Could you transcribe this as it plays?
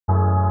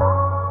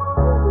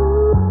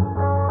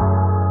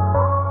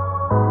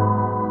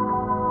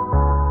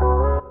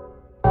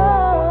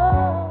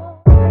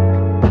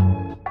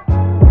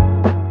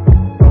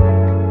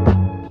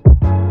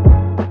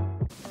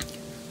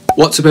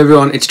What's up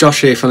everyone, it's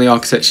Josh here from the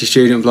Architecture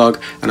Student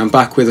blog, and I'm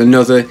back with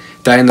another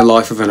day in the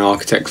life of an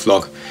architect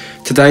vlog.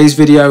 Today's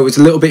video was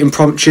a little bit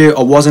impromptu.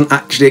 I wasn't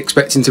actually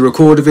expecting to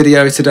record a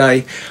video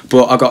today,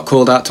 but I got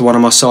called out to one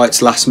of my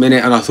sites last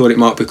minute and I thought it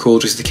might be cool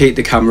just to keep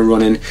the camera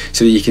running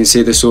so that you can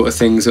see the sort of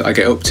things that I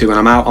get up to when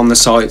I'm out on the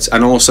sites,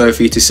 and also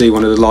for you to see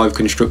one of the live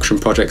construction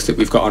projects that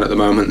we've got on at the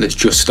moment that's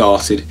just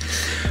started.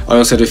 I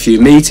also had a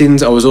few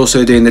meetings. I was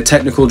also doing the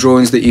technical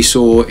drawings that you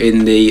saw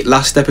in the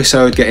last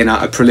episode, getting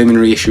out a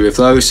preliminary issue of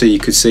those so you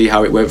could see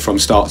how it went from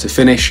start to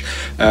finish,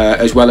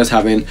 as well as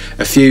having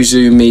a few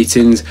Zoom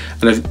meetings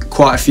and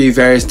quite a few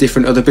various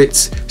different other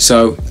bits.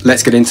 So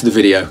let's get into the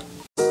video.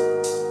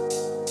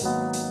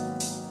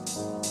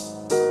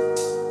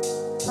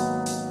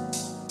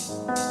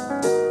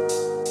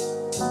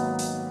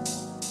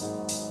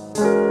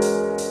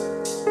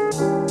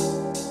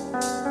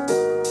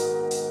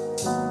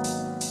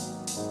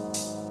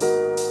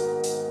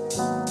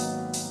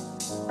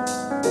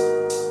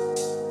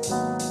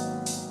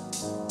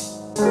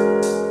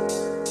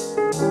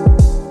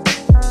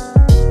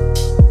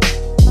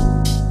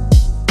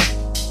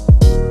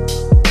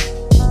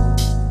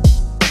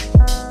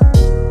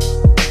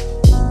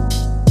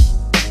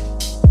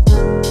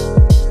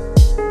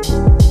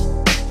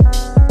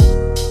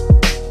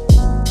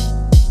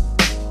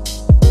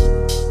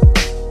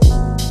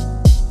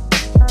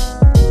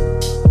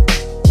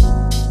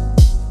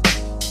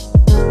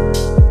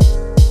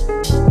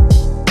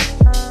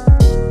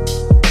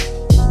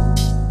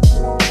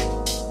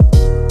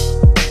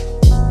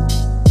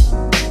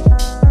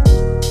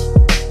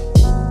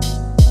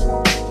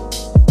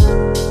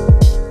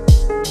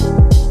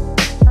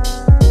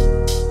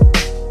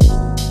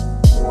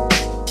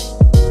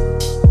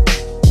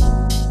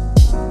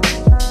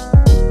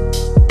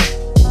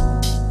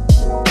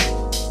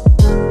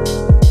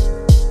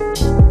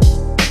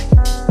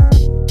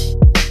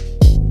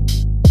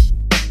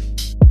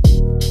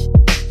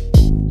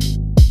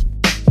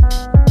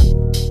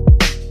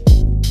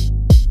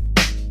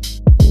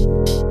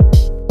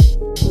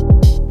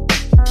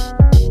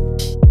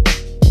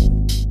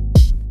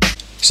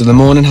 So the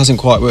morning hasn't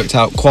quite worked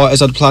out quite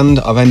as I'd planned.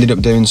 I've ended up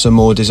doing some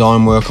more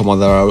design work on one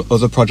of our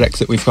other projects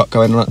that we've got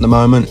going on at the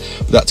moment.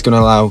 But that's going to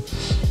allow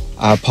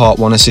our part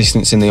one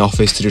assistants in the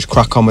office to just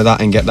crack on with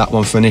that and get that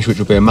one finished, which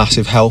will be a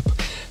massive help.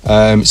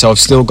 So I've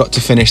still got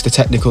to finish the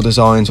technical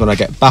designs when I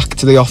get back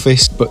to the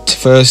office. But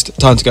first,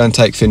 time to go and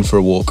take Finn for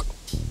a walk.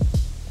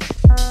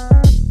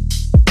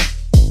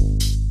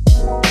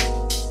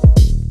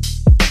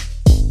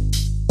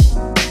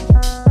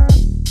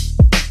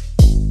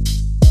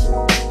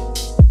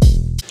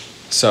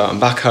 So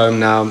I'm back home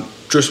now,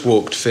 just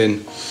walked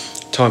Finn,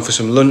 time for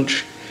some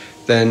lunch,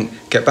 then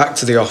get back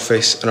to the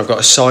office, and I've got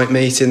a site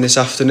meeting this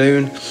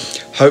afternoon.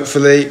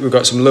 Hopefully we've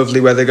got some lovely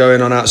weather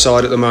going on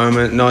outside at the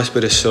moment, nice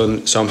bit of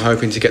sun, so I'm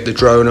hoping to get the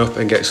drone up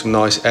and get some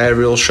nice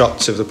aerial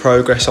shots of the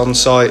progress on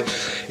site.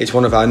 It's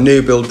one of our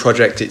new build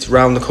projects, it's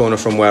round the corner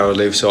from where I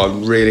live, so I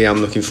really am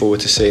looking forward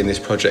to seeing this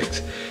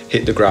project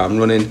hit the ground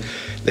running.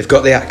 They've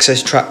got the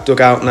access track dug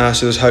out now,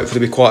 so there's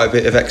hopefully be quite a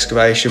bit of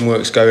excavation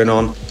works going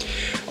on.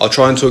 I'll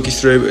try and talk you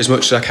through as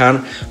much as I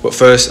can, but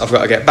first I've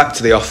got to get back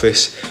to the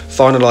office,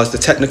 finalise the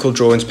technical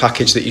drawings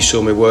package that you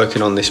saw me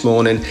working on this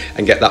morning,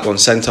 and get that one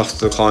sent off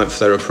to the client for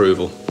their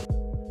approval.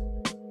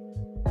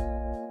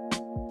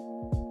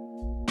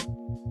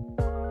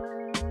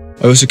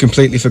 I also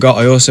completely forgot,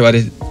 I also had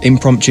an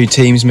impromptu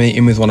Teams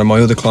meeting with one of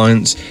my other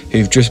clients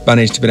who've just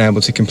managed to be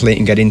able to complete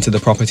and get into the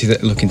property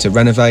that they're looking to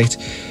renovate.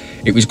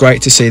 It was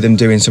great to see them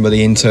doing some of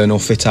the internal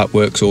fit-out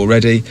works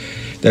already.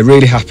 They're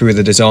really happy with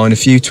the design, a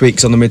few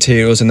tweaks on the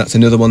materials, and that's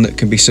another one that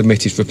can be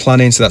submitted for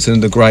planning, so that's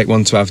another great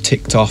one to have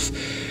ticked off,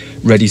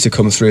 ready to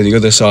come through the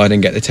other side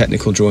and get the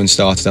technical drawing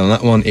started on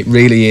that one. It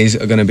really is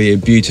going to be a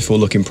beautiful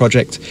looking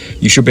project.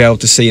 You should be able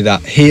to see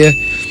that here.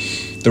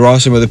 There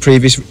are some of the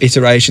previous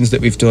iterations that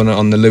we've done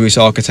on the Lewis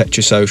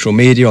Architecture social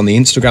media on the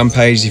Instagram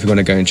page if you want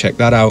to go and check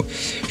that out.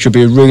 Should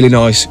be a really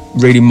nice,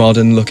 really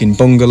modern looking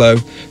bungalow,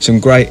 some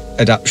great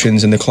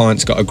adaptations, and the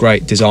client's got a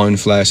great design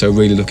flair, so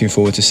really looking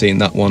forward to seeing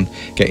that one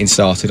getting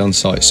started on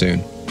site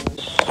soon.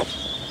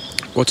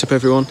 What's up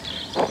everyone?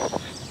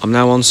 I'm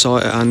now on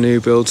site at our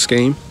new build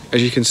scheme.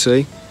 As you can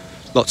see,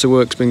 lots of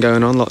work's been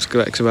going on, lots of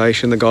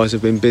excavation. The guys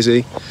have been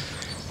busy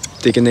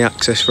digging the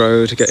access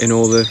road, getting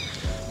all the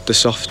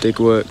soft dig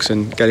works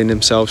and getting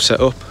themselves set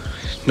up.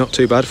 Not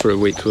too bad for a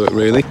week's work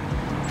really.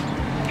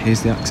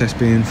 Here's the access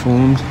being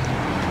formed,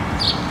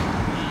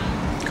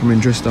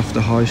 coming just off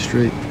the high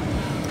street.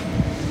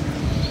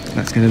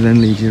 That's going to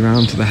then lead you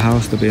around to the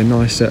house. There'll be a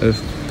nice set of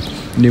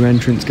new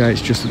entrance gates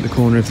just at the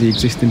corner of the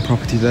existing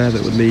property there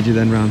that would lead you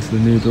then round to the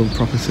new build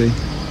property.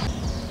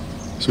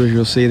 So as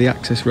you'll see, the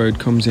access road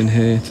comes in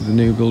here to the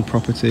new build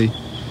property.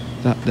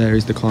 That there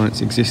is the client's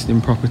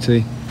existing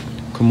property.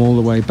 Come all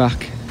the way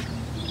back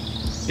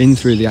in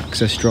through the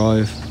access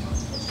drive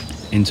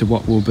into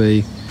what will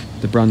be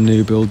the brand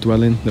new build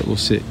dwelling that will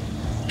sit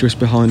just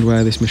behind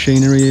where this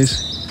machinery is.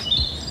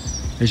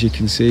 As you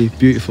can see,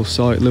 beautiful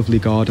site, lovely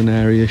garden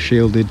area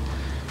shielded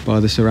by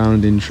the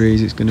surrounding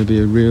trees. It's going to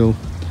be a real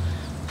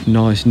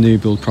nice new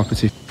build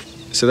property.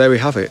 So there we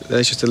have it.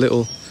 There's just a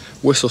little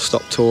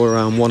whistle-stop tour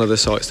around one of the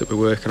sites that we're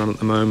working on at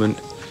the moment.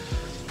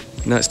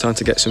 Now it's time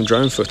to get some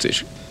drone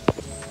footage.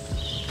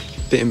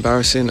 Bit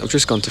embarrassing, I've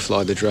just gone to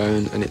fly the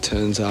drone and it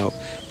turns out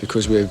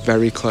because we're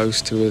very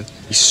close to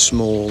a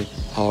small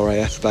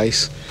RAF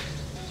base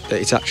that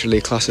it's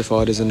actually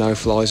classified as a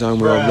no-fly zone.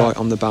 We're right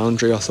on the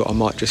boundary. I thought I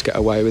might just get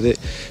away with it.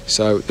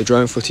 So the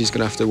drone footage is going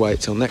to have to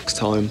wait till next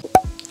time.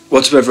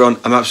 What's up everyone,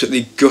 I'm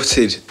absolutely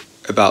gutted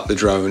about the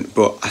drone,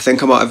 but I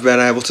think I might have been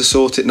able to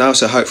sort it now,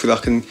 so hopefully I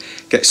can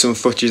get some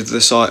footage of the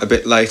site a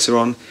bit later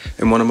on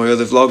in one of my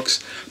other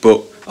vlogs,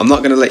 but I'm not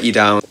going to let you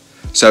down.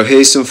 So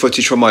here's some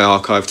footage from my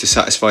archive to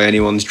satisfy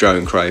anyone's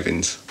drone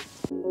cravings.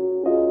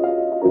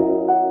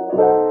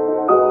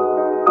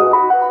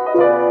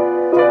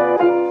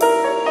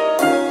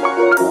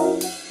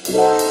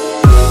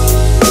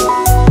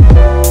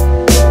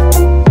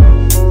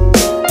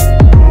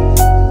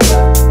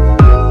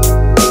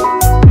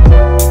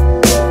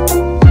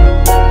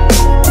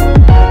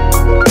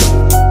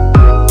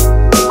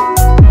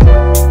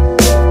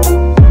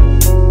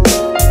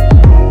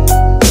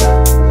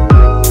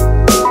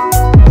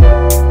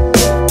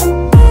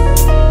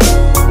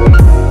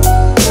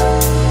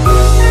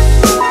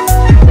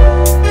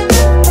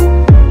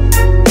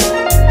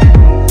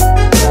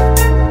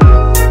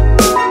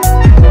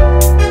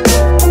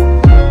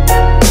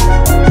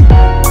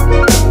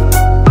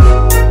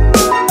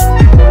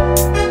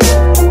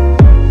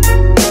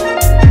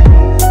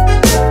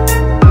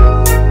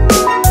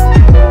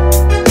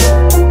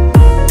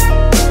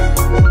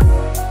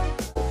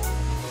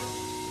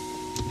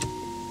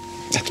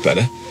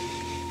 Better.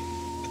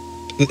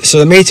 So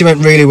the meeting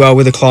went really well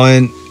with the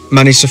client,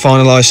 managed to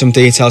finalise some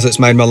details that's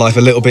made my life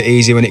a little bit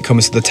easier when it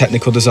comes to the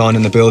technical design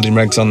and the building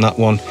regs on that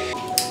one.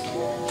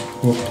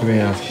 What do we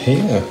have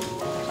here?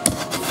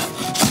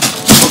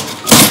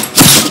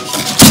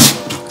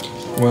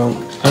 Well,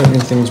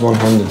 opening things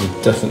one-handed is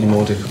definitely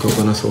more difficult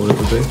than I thought it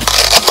would be.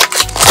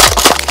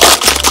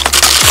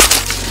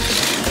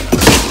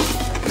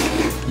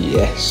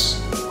 Yes.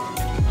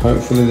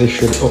 Hopefully this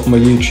should up my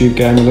YouTube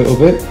game a little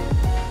bit.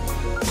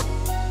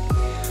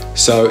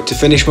 So to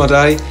finish my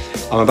day,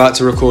 I'm about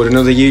to record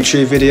another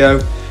YouTube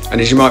video,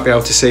 and as you might be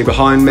able to see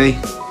behind me,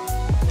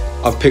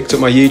 I've picked up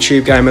my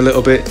YouTube game a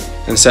little bit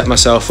and set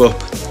myself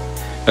up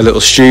a little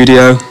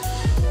studio,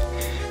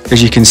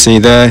 as you can see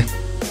there,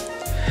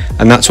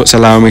 and that's what's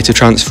allowing me to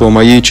transform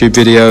my YouTube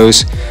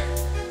videos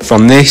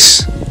from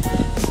this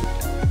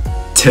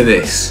to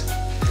this.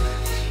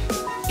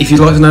 If you'd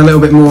like to know a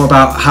little bit more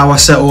about how I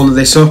set all of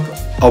this up,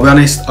 I'll be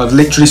honest, I've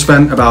literally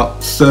spent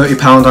about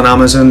 £30 on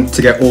Amazon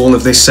to get all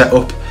of this set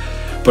up.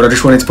 But I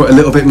just wanted to put a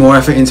little bit more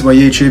effort into my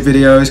YouTube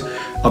videos.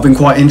 I've been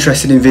quite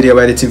interested in video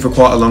editing for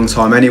quite a long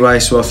time anyway,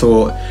 so I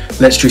thought,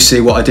 let's just see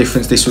what a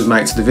difference this would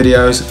make to the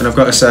videos. And I've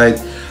got to say,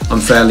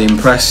 I'm fairly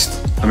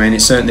impressed. I mean,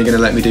 it's certainly going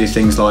to let me do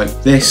things like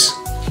this.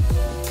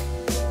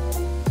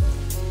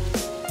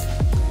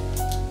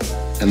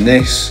 And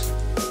this.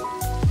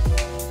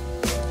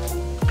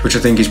 Which I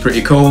think is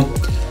pretty cool.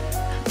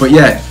 But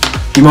yeah,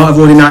 you might have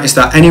already noticed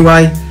that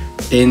anyway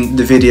in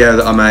the video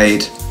that I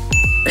made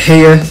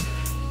here.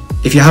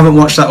 If you haven't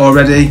watched that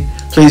already,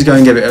 please go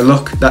and give it a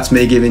look. That's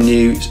me giving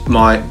you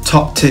my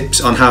top tips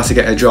on how to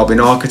get a job in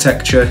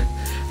architecture.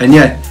 And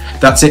yeah,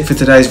 that's it for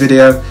today's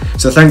video.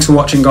 So thanks for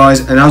watching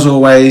guys, and as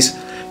always,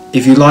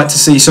 if you'd like to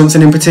see something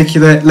in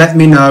particular, let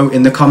me know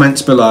in the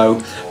comments below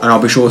and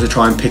I'll be sure to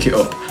try and pick it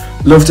up.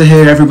 Love to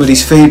hear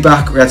everybody's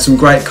feedback. We had some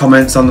great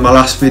comments on my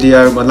last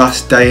video, my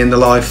last day in the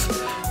life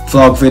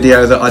vlog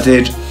video that I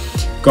did.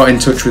 Got in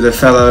touch with a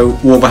fellow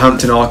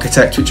Wolverhampton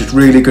architect, which is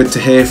really good to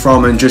hear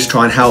from, and just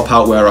try and help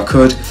out where I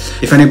could.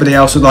 If anybody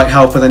else would like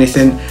help with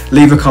anything,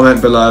 leave a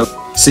comment below.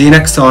 See you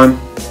next time.